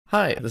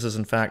Hi, this is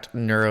in fact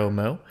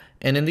NeuroMo,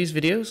 and in these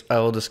videos I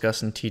will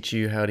discuss and teach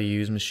you how to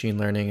use machine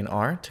learning in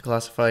R to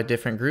classify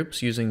different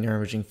groups using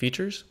neuroimaging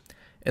features.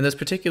 In this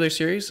particular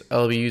series,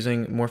 I'll be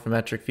using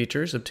morphometric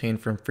features obtained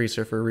from free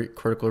surfer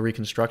cortical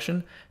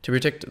reconstruction to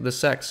predict the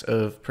sex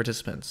of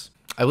participants.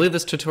 I believe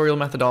this tutorial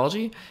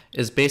methodology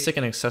is basic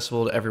and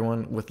accessible to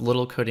everyone with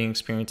little coding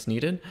experience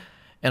needed,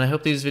 and I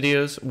hope these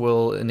videos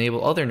will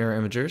enable other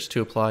neuroimagers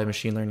to apply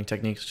machine learning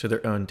techniques to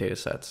their own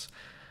datasets.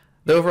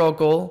 The overall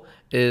goal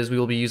is we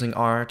will be using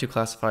R to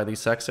classify the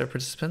sex of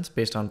participants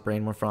based on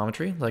brain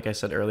morphometry, like I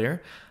said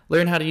earlier.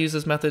 Learn how to use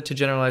this method to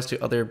generalize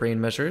to other brain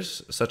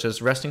measures, such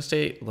as resting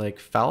state, like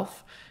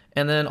FALF,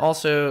 and then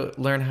also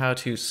learn how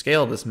to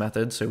scale this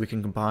method so we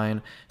can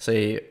combine,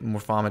 say,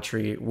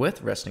 morphometry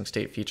with resting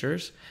state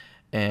features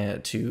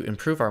and to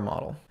improve our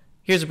model.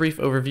 Here's a brief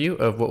overview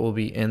of what will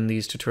be in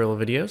these tutorial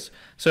videos.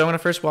 So I want to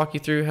first walk you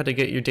through how to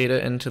get your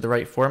data into the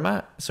right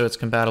format so it's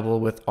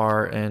compatible with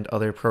R and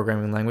other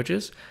programming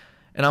languages.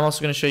 And I'm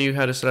also going to show you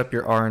how to set up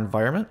your R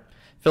environment,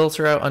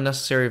 filter out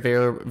unnecessary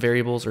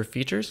variables or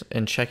features,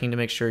 and checking to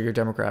make sure your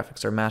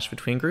demographics are matched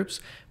between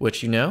groups,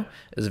 which you know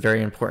is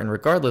very important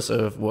regardless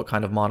of what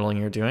kind of modeling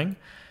you're doing.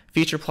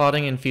 Feature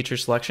plotting and feature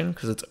selection,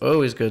 because it's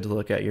always good to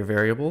look at your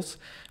variables.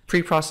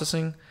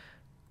 Pre-processing,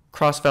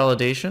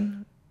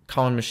 cross-validation,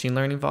 common machine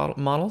learning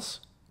models,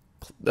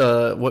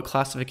 what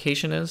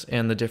classification is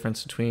and the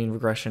difference between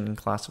regression and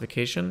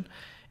classification,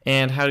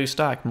 and how to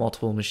stack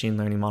multiple machine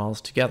learning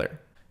models together.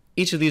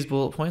 Each of these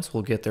bullet points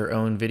will get their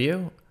own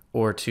video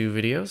or two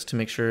videos to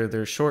make sure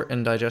they're short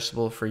and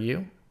digestible for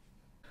you.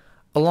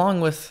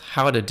 Along with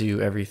how to do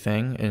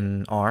everything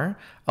in R,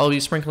 I'll be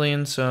sprinkling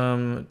in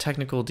some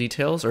technical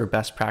details or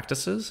best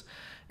practices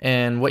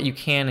and what you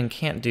can and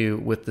can't do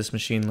with this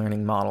machine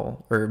learning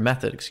model, or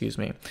method, excuse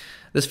me.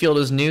 This field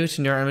is new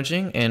to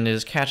neuroimaging and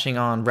is catching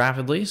on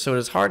rapidly, so it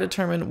is hard to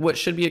determine what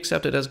should be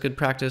accepted as good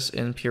practice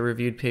in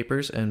peer-reviewed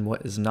papers and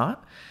what is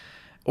not,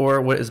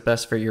 or what is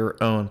best for your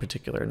own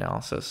particular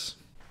analysis.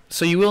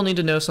 So you will need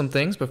to know some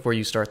things before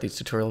you start these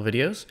tutorial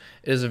videos.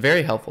 It is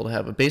very helpful to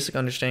have a basic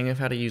understanding of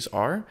how to use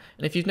R,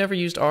 and if you've never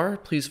used R,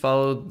 please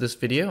follow this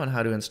video on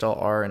how to install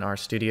R in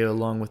RStudio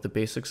along with the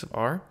basics of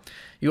R.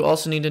 You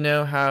also need to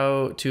know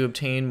how to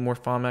obtain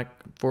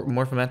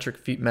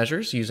morphometric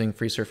measures using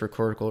free surfer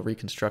cortical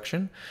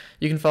reconstruction.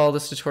 You can follow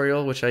this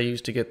tutorial, which I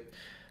use to get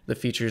the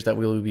features that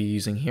we will be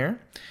using here.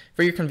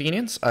 For your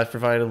convenience, I've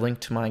provided a link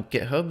to my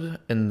GitHub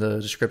in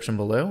the description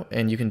below,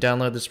 and you can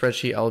download the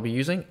spreadsheet I'll be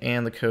using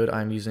and the code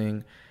I'm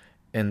using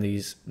in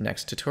these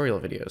next tutorial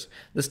videos.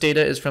 This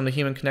data is from the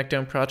Human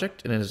Connectome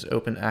project, and it is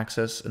open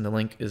access, and the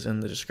link is in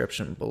the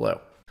description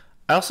below.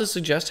 I also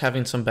suggest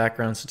having some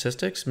background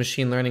statistics.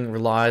 Machine learning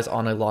relies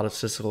on a lot of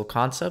statistical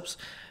concepts,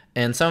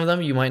 and some of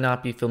them you might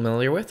not be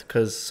familiar with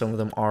because some of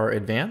them are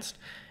advanced.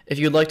 If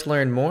you'd like to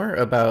learn more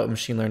about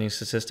machine learning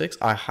statistics,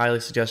 I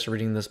highly suggest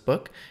reading this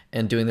book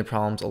and doing the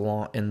problems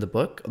along in the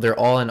book. They're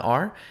all in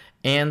R,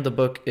 and the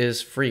book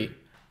is free.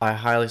 I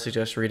highly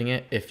suggest reading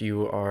it if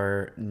you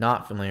are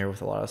not familiar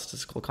with a lot of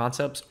statistical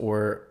concepts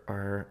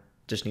or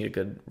just need a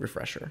good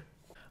refresher.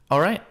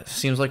 All right,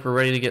 seems like we're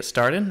ready to get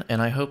started,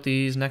 and I hope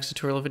these next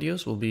tutorial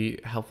videos will be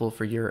helpful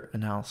for your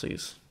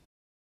analyses.